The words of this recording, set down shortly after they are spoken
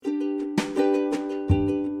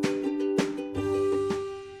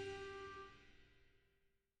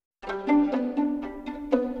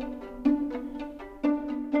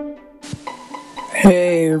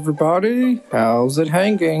everybody, how's it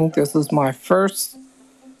hanging? This is my first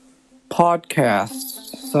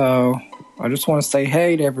podcast, so I just want to say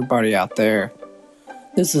hey to everybody out there.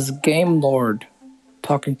 This is Game Lord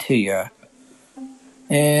talking to you,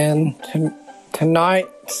 and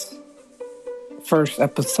tonight's first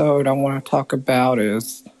episode I want to talk about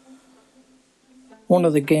is one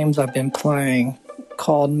of the games I've been playing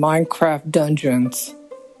called Minecraft Dungeons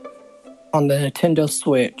on the Nintendo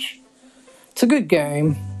Switch. It's a good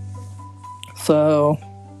game, so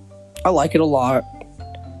I like it a lot.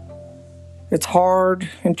 It's hard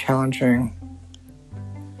and challenging.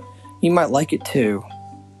 You might like it too.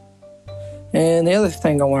 And the other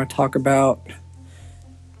thing I want to talk about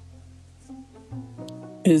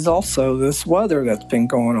is also this weather that's been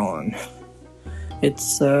going on.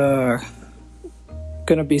 It's gonna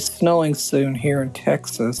be snowing soon here in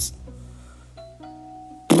Texas.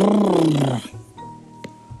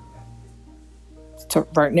 So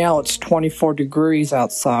right now it's 24 degrees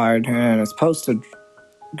outside, and it's supposed to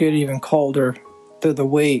get even colder through the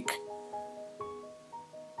week.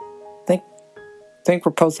 Think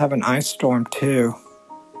we're supposed to have an ice storm too,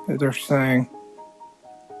 they're saying.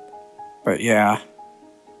 But yeah.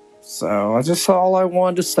 So that's just all I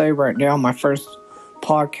wanted to say right now, my first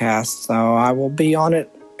podcast. So I will be on it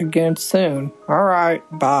again soon. Alright,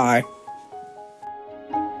 bye.